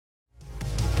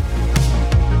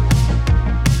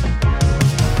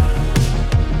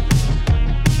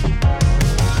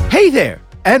there,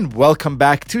 and welcome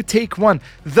back to Take One,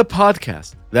 the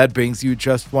podcast that brings you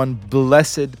just one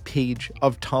blessed page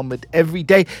of Talmud every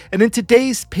day. And in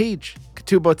today's page,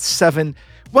 Ketubot 7,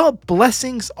 well,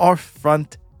 blessings are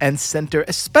front and center,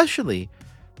 especially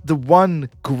the one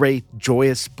great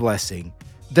joyous blessing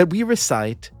that we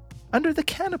recite under the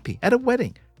canopy at a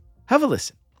wedding. Have a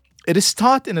listen. It is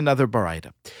taught in another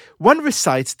Baraita. One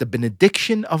recites the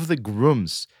benediction of the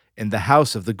grooms in the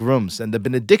house of the grooms, and the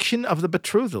benediction of the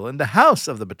betrothal in the house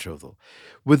of the betrothal.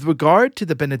 With regard to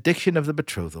the benediction of the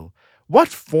betrothal, what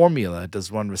formula does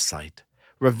one recite?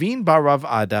 Ravin bar Rav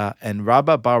Ada and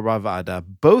Rabba bar Rav Ada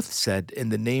both said in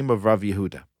the name of Rav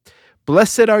Yehuda,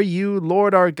 "Blessed are you,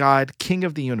 Lord our God, King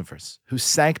of the universe, who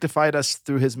sanctified us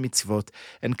through his mitzvot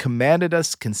and commanded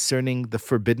us concerning the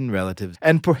forbidden relatives,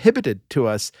 and prohibited to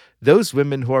us those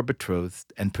women who are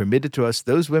betrothed, and permitted to us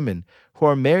those women who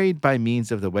are married by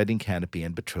means of the wedding canopy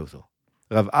and betrothal."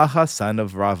 Rav Acha, son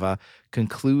of Rava,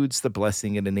 concludes the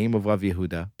blessing in the name of Rav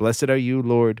Yehuda. "Blessed are you,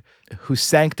 Lord, who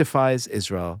sanctifies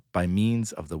Israel by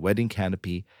means of the wedding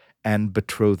canopy and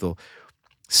betrothal."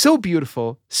 So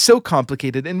beautiful, so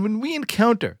complicated, and when we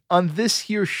encounter on this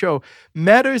here show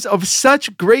matters of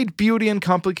such great beauty and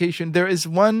complication, there is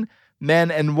one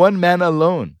man and one man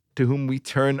alone to whom we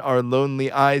turn our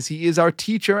lonely eyes. He is our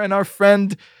teacher and our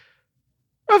friend,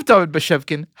 Rav David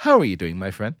Bashevkin. How are you doing,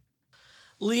 my friend?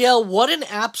 Liel, what an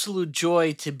absolute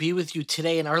joy to be with you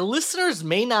today. And our listeners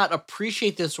may not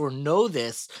appreciate this or know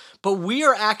this, but we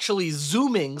are actually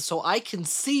Zooming so I can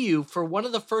see you for one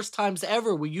of the first times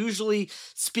ever. We usually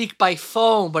speak by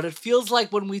phone, but it feels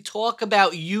like when we talk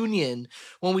about union,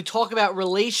 when we talk about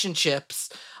relationships,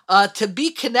 to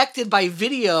be connected by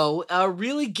video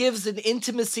really gives an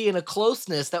intimacy and a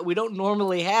closeness that we don't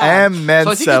normally have. Amen.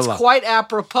 So I think it's quite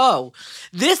apropos.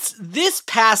 This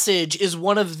passage is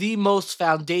one of the most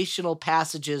foundational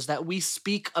passages that we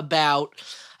speak about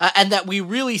and that we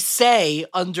really say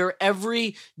under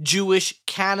every Jewish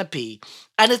canopy.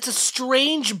 And it's a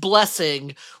strange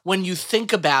blessing when you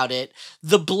think about it.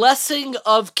 The blessing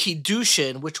of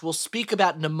Kiddushin, which we'll speak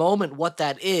about in a moment what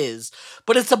that is,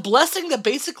 but it's a blessing that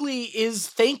basically is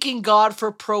thanking God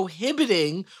for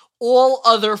prohibiting all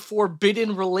other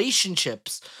forbidden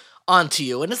relationships onto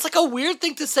you. And it's like a weird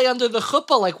thing to say under the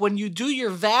chuppah, like when you do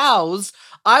your vows,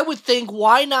 I would think,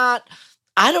 why not,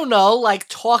 I don't know, like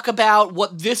talk about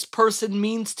what this person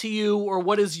means to you or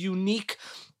what is unique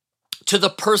to the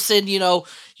person. You know,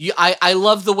 I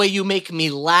love the way you make me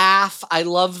laugh. I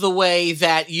love the way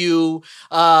that you,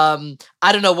 I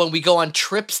don't know, when we go on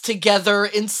trips together.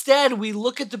 Instead, we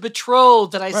look at the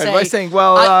betrothed and I say... By saying,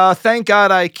 well, thank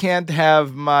God I can't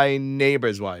have my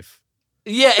neighbor's wife.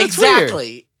 Yeah, That's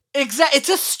exactly. Weird. It's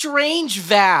a strange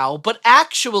vow, but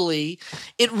actually,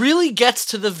 it really gets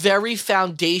to the very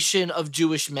foundation of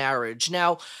Jewish marriage.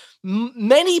 Now,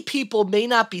 many people may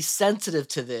not be sensitive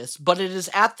to this, but it is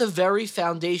at the very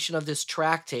foundation of this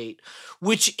tractate,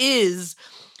 which is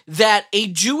that a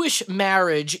Jewish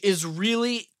marriage is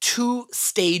really two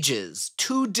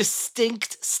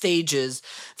distinct stages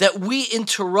that we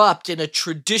interrupt in a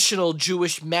traditional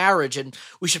Jewish marriage. And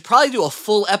we should probably do a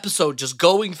full episode just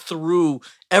going through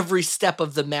every step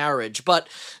of the marriage. But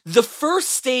the first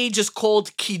stage is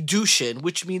called Kiddushin,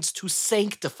 which means to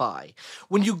sanctify.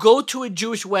 When you go to a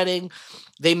Jewish wedding,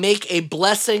 they make a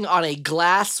blessing on a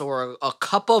glass or a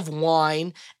cup of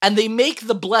wine, and they make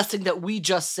the blessing that we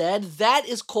just said. That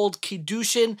is called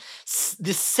Kiddushin,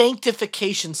 the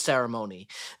sanctification ceremony.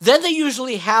 Then they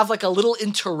usually have like a little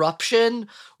interruption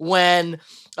when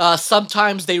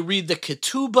sometimes they read the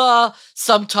ketubah,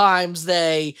 sometimes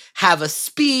they have a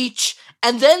speech,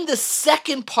 and then the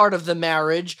second part of the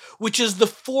marriage, which is the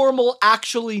formal,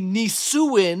 actually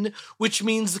nisuin, which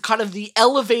means kind of the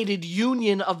elevated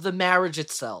union of the marriage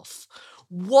itself.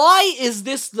 Why is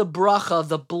this the bracha,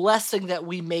 the blessing that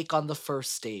we make on the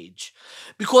first stage?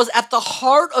 Because at the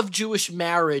heart of Jewish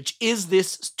marriage is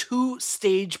this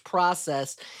two-stage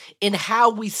process in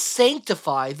how we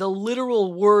sanctify, the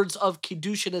literal words of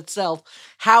Kiddushin itself,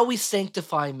 how we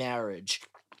sanctify marriage.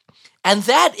 And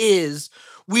that is,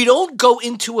 we don't go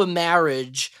into a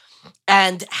marriage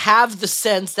and have the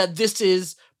sense that this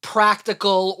is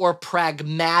practical or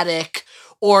pragmatic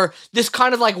or this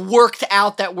kind of like worked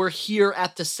out that we're here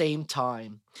at the same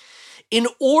time. In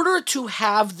order to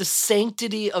have the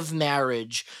sanctity of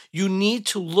marriage, you need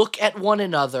to look at one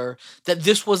another that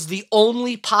this was the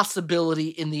only possibility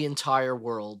in the entire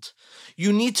world.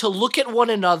 You need to look at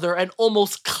one another and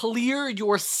almost clear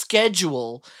your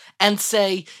schedule and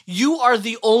say, you are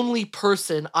the only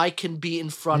person I can be in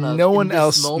front of. No one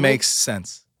else makes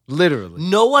sense. Literally.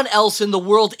 No one else in the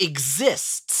world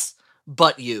exists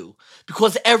but you.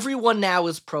 because everyone now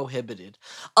is prohibited.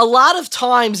 A lot of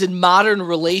times in modern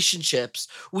relationships,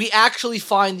 we actually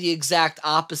find the exact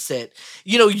opposite.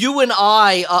 You and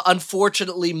I,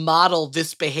 unfortunately, model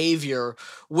this behavior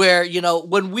where,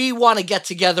 when we want to get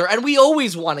together, and we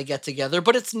always want to get together,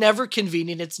 but it's never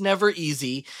convenient, it's never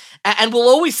easy, and we'll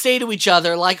always say to each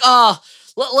other, like,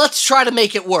 let's try to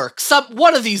make it work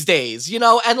one of these days,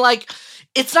 and like,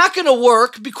 it's not going to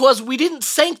work because we didn't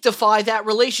sanctify that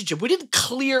relationship. We didn't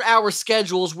clear our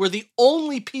schedules where the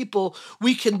only people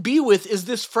we can be with is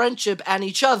this friendship and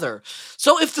each other.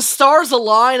 So if the stars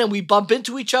align and we bump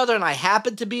into each other and I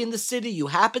happen to be in the city, you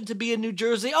happen to be in New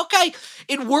Jersey, okay,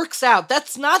 it works out.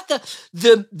 That's not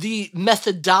the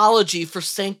methodology for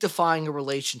sanctifying a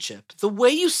relationship. The way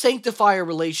you sanctify a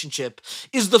relationship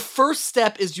is the first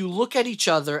step is you look at each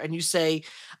other and you say,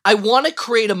 I want to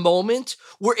create a moment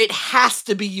where it has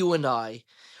to be you and I.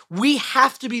 We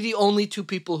have to be the only two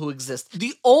people who exist.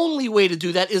 The only way to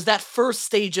do that is that first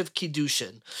stage of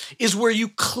Kiddushin, is where you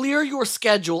clear your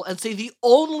schedule and say the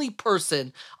only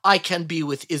person I can be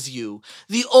with is you.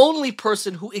 The only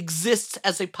person who exists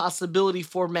as a possibility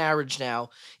for marriage now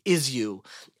is you.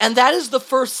 And that is the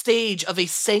first stage of a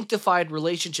sanctified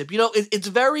relationship. It's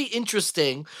very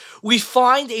interesting. We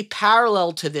find a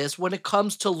parallel to this when it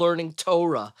comes to learning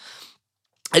Torah.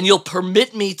 And you'll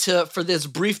permit me for this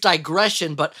brief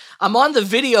digression, but I'm on the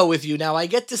video with you now. I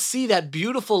get to see that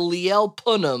beautiful Liel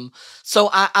Punim. So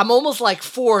I'm almost like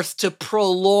forced to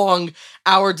prolong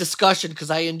our discussion because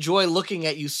I enjoy looking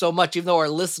at you so much, even though our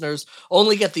listeners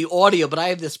only get the audio, but I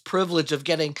have this privilege of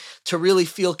getting to really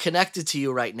feel connected to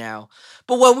you right now.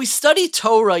 But when we study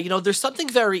Torah, there's something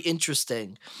very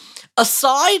interesting.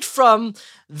 Aside from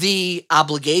the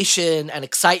obligation and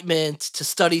excitement to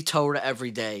study Torah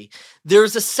every day,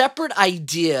 there's a separate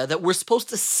idea that we're supposed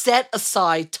to set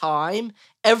aside time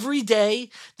every day,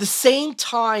 the same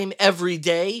time every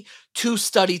day, to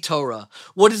study Torah.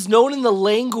 What is known in the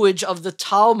language of the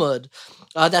Talmud,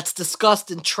 that's discussed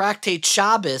in Tractate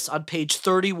Shabbos on page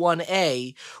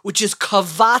 31a, which is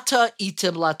kavata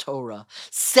itim la Torah,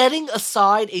 setting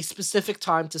aside a specific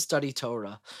time to study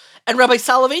Torah. And Rabbi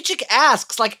Soloveitchik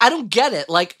asks, I don't get it.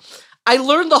 I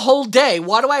learn the whole day.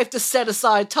 Why do I have to set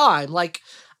aside time?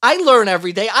 I learn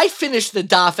every day. I finish the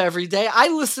daf every day. I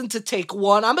listen to Take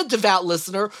One. I'm a devout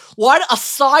listener. Why,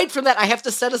 aside from that, I have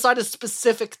to set aside a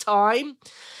specific time?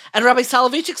 And Rabbi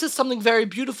Soloveitchik says something very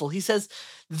beautiful. He says,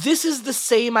 this is the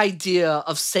same idea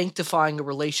of sanctifying a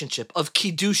relationship, of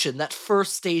Kiddushin, that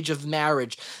first stage of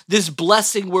marriage, this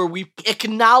blessing where we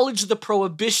acknowledge the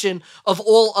prohibition of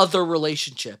all other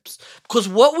relationships. Because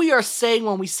what we are saying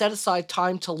when we set aside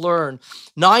time to learn,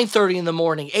 9:30 in the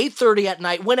morning, 8:30 at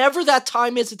night, whenever that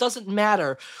time is, it doesn't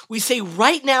matter. We say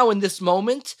right now in this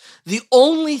moment, the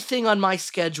only thing on my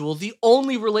schedule, the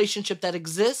only relationship that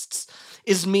exists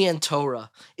is me and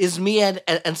Torah, is me and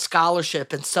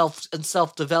scholarship and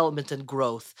self-development and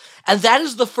growth. And that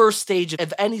is the first stage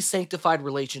of any sanctified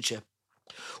relationship.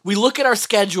 We look at our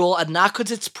schedule, and not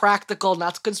because it's practical,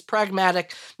 not because it's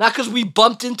pragmatic, not because we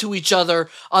bumped into each other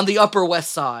on the Upper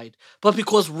West Side, but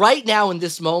because right now in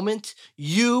this moment,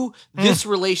 this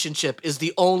relationship is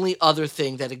the only other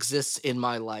thing that exists in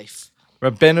my life.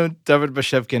 Rabbeinu David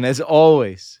Bashevkin, as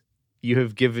always, you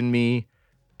have given me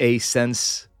a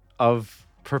sense of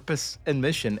purpose and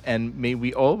mission, and may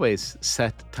we always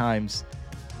set times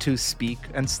to speak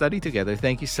and study together.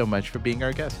 Thank you so much for being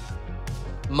our guest.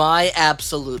 My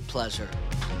absolute pleasure.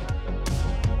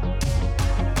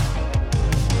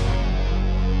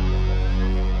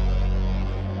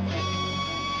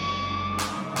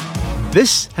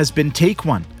 This has been Take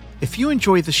One. If you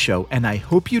enjoy the show, and I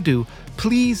hope you do,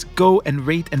 please go and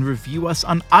rate and review us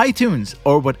on iTunes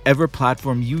or whatever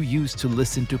platform you use to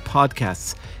listen to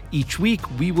podcasts. Each week,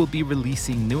 we will be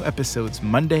releasing new episodes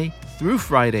Monday through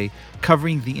Friday,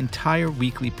 covering the entire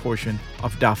weekly portion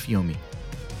of Daf Yomi.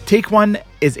 Take One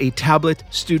is a Tablet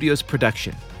Studios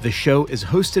production. The show is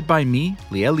hosted by me,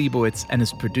 Liel Leibowitz, and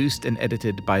is produced and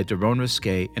edited by Daron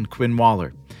Ruskay and Quinn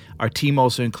Waller. Our team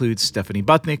also includes Stephanie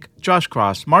Butnick, Josh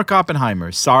Cross, Mark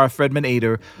Oppenheimer, Sarah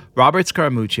Fredman-Ader, Robert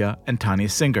Scaramuccia, and Tanya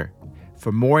Singer.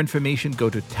 For more information, go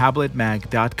to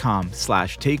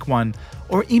tabletmag.com/takeone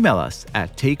or email us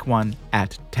at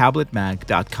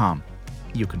takeone@tabletmag.com.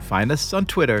 You can find us on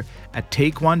Twitter at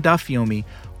TakeOneDafyomi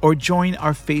or join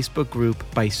our Facebook group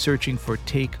by searching for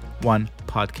Take One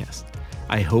Podcast.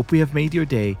 I hope we have made your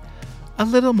day a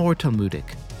little more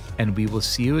Talmudic, and we will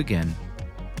see you again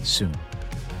soon.